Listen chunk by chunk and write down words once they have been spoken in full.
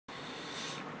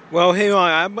Well, here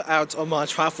I am out on my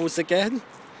travels again.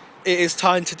 It is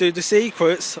time to do the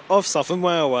secrets of Southern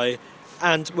Railway,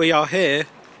 and we are here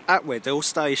at Redhill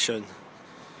Station.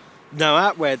 Now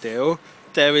at Redhill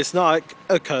there is like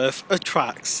a curve of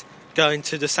tracks going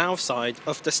to the south side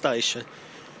of the station.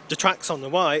 The tracks on the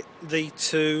right lead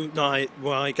to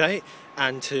Reigate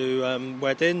and to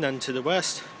Reading and to the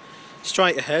west.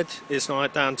 Straight ahead is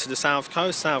like down to the south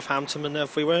coast, Southampton and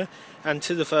everywhere, and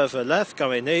to the further left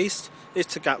going east is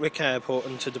to Gatwick Airport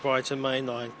and to the Brighton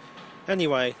Mainline.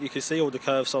 Anyway, you can see all the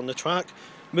curves on the track.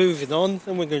 Moving on,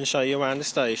 and we're going to show you around the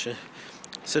station.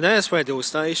 So there's Redhill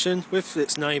Station with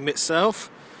its name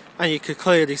itself, and you can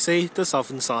clearly see the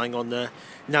Southern sign on there.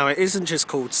 Now it isn't just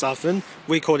called Southern,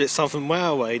 we call it Southern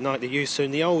Railway like they used to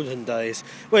in the olden days,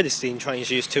 where the steam trains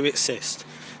used to exist.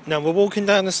 Now we're walking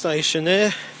down the station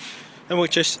here, and we're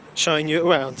just showing you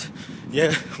around.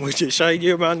 Yeah, we're just showing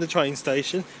you around the train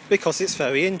station because it's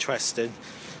very interesting.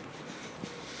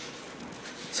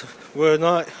 So we're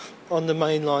like on the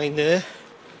main line there.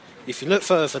 If you look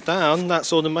further down,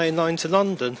 that's all the main line to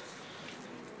London,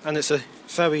 and it's a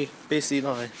very busy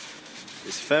line.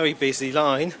 It's a very busy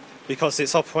line because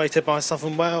it's operated by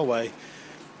Southern Railway.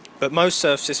 But most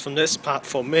services from this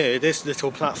platform here, this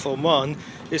little platform 1,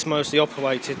 is mostly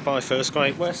operated by First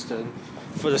Great Western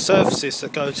for the services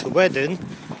that go to Reading,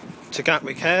 to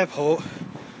Gatwick Airport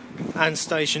and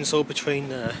stations all between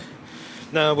there.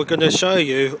 Now we're going to show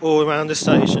you all around the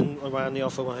station, around the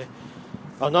other way.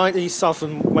 I like these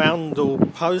Southern roundel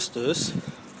posters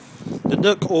that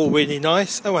look all really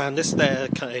nice around the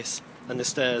staircase and the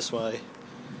stairsway.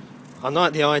 I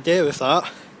like the idea of that.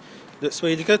 Looks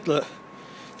really good, look.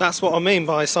 That's what I mean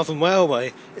by Southern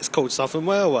Railway. It's called Southern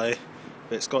Railway.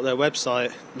 It's got their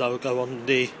website logo on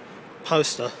the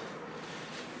poster.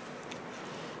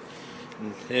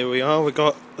 And here we are, we've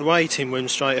got the waiting room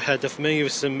straight ahead of me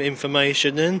with some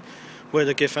information in, where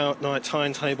they give out night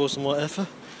timetables and whatever.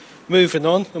 Moving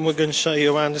on, and we're going to show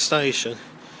you around the station.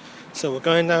 So we're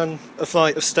going down a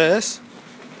flight of stairs.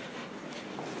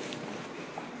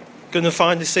 Going to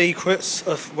find the secrets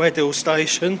of Redhill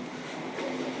Station.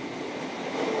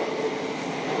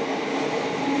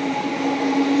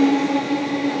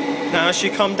 Now as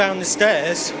you come down the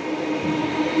stairs,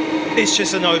 it's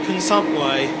just an open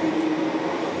subway.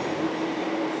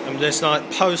 And there's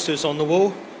like posters on the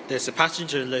wall. There's a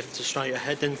passenger lift straight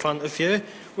ahead in front of you,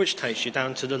 which takes you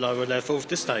down to the lower level of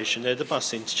the station near the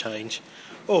bus interchange.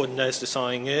 Oh, and there's the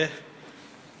sign here.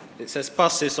 It says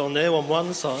buses on there on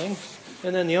one sign,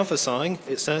 and then the other sign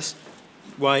it says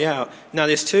way out. Now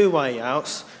there's two way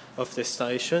outs of this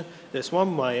station. There's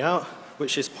one way out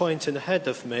which is pointing ahead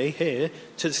of me here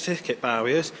to the ticket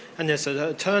barriers, and there's an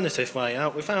alternative way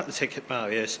out without the ticket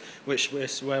barriers, which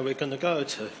is where we're going to go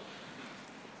to.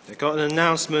 They've got an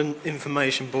announcement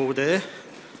information board here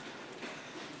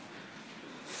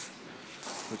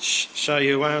which show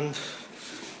you around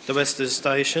the rest of the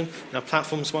station. Now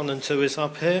platforms 1 and 2 is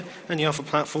up here, and the other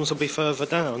platforms will be further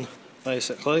down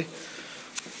basically.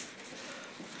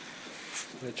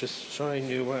 We're just showing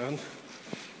you around.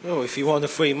 Oh, if you want a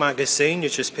free magazine, you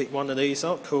just pick one of these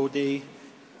up called the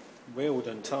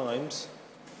Redhill Times,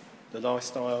 the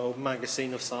lifestyle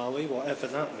magazine of Surrey, whatever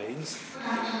that means.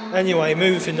 Anyway,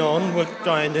 moving on, we're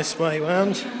going this way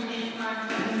round.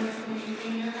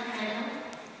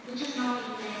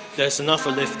 There's another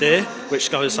lift here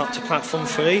which goes up to platform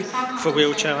 3 for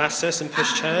wheelchair access and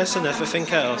pushchairs and everything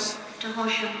else.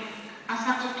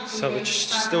 So we're just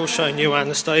still showing you around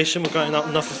the station. We're going up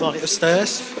another flight of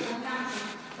stairs.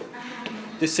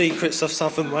 The secrets of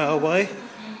Southern Railway.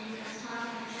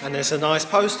 And there's a nice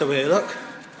poster here, look.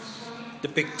 The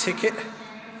big ticket.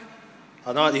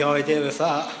 I like the idea of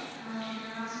that.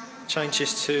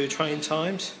 Changes to train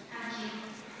times.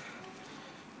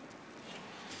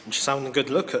 I'm just having a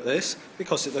good look at this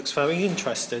because it looks very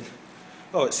interesting.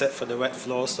 Oh, except for the wet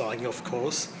floor sign, of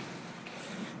course.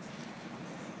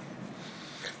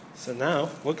 So now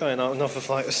we're going up another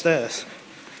flight of stairs.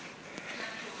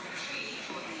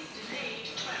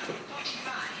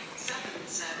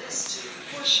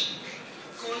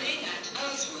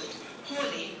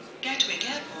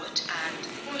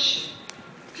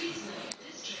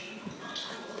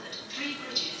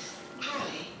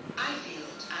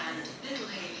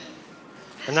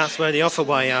 And that's where the other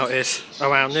way out is,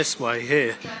 around this way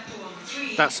here.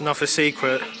 That's another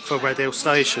secret for Redhill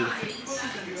Station.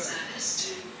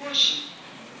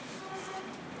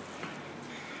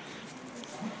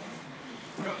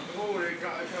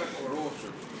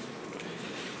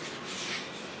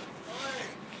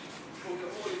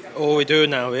 All we do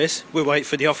now is we wait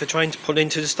for the other train to pull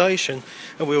into the station,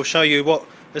 and we'll show you what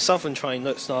the Southern train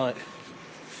looks like.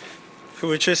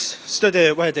 We're just stood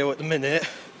here at Redhill at the minute.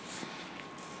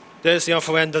 There's the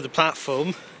other end of the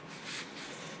platform.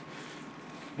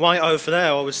 Right over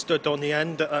there, I was stood on the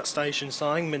end at that station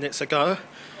sign minutes ago.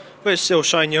 But it's still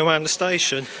showing you around the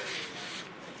station.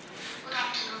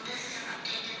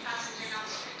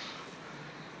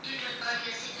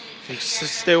 You can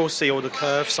still see all the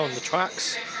curves on the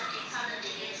tracks.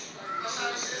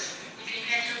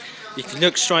 You can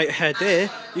look straight ahead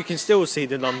here, you can still see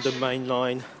the London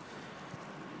Mainline.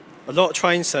 A lot of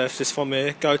train services from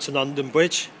here go to London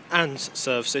Bridge and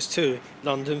services to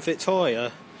London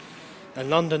Victoria. And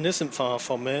London isn't far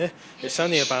from here, it's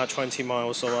only about 20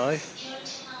 miles away.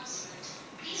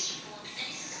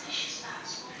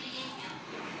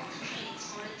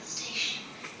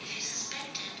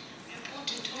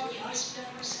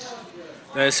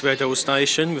 There's Redhill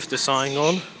Station with the sign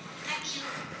on.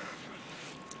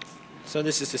 So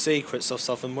this is the secrets of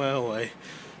Southern Railway.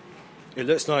 It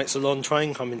looks like it's a long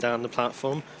train coming down the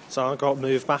platform, so I've got to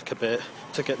move back a bit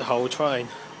to get the whole train.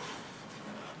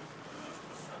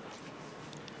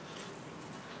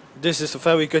 This is a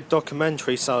very good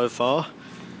documentary so far,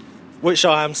 which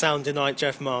I am sounding like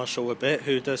Jeff Marshall a bit,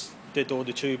 who did all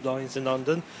the tube lines in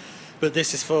London, but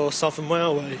this is for Southern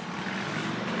Railway.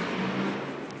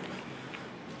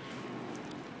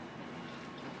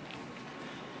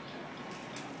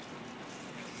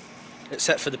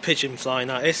 Except for the pigeon flying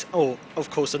at us. Oh, of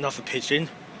course another pigeon.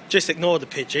 Just ignore the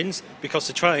pigeons, because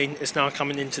the train is now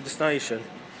coming into the station.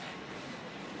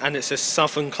 And it's a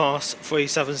Southern Class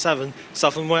 377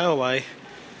 Southern Railway.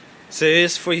 So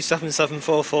here's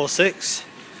 377446.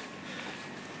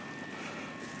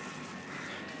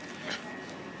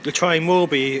 The train will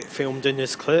be filmed in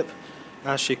this clip.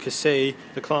 As you can see,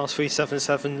 the Class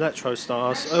 377 Electro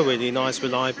Stars are really nice,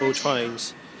 reliable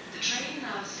trains.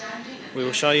 We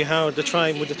will show you how the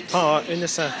train will depart in a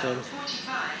second.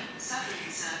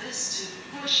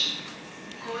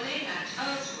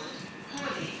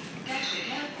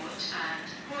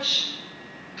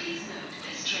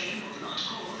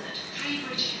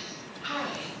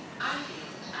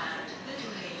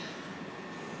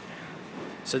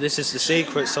 So this is the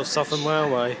secrets of Southern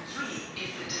Railway.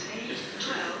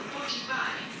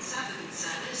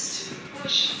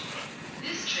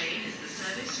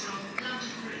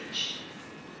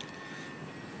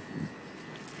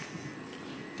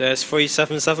 There's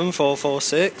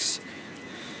 377446.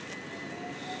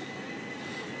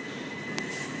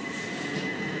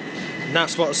 And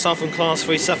that's what a Southern Class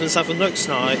 377 looks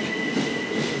like.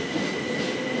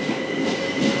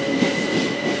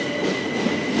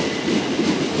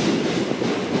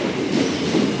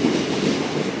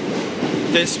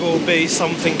 This will be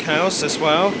something else as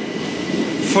well.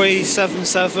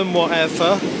 377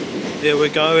 whatever. Here we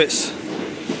go, it's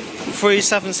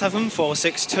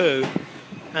 377462.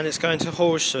 And it's going to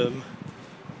Horsham,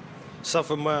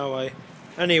 Southern Railway.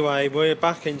 Anyway, we're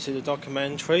back into the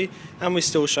documentary and we're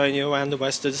still showing you around the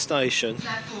west of the station.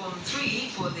 Platform 3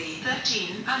 for the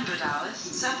 1300 hours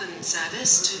Southern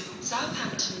service to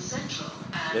Southampton Central.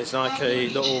 There's like a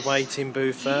little waiting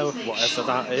booth there, whatever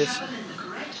that is.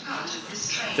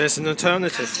 There's an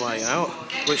alternative way out,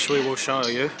 which we will show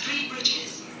you.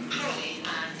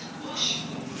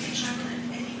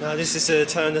 Now this is the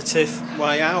alternative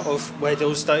way out of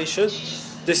Redhill Station.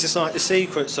 This is like the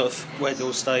secrets of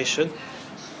Redhill Station.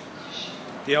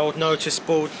 The old notice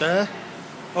board there.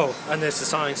 Oh, and there's the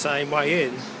sign saying way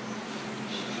in.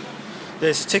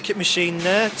 There's a ticket machine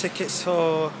there, tickets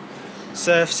for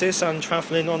services and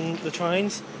travelling on the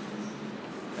trains.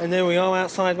 And there we are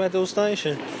outside Redhill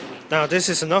Station. Now this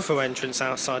is another entrance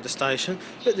outside the station,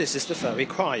 but this is the very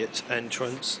quiet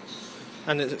entrance.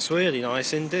 And it's really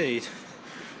nice indeed.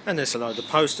 And there's a load of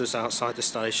posters outside the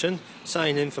station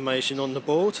saying information on the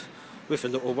board with a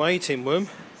little waiting room.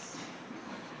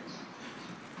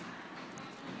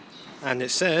 And it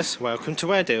says, "Welcome to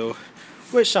Redhill,"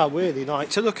 which I really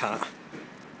like to look at.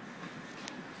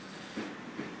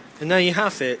 And there you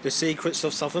have it, the secrets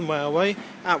of Southern Railway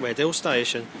at Redhill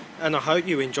Station. And I hope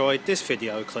you enjoyed this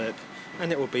video clip,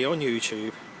 and it will be on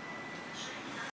YouTube.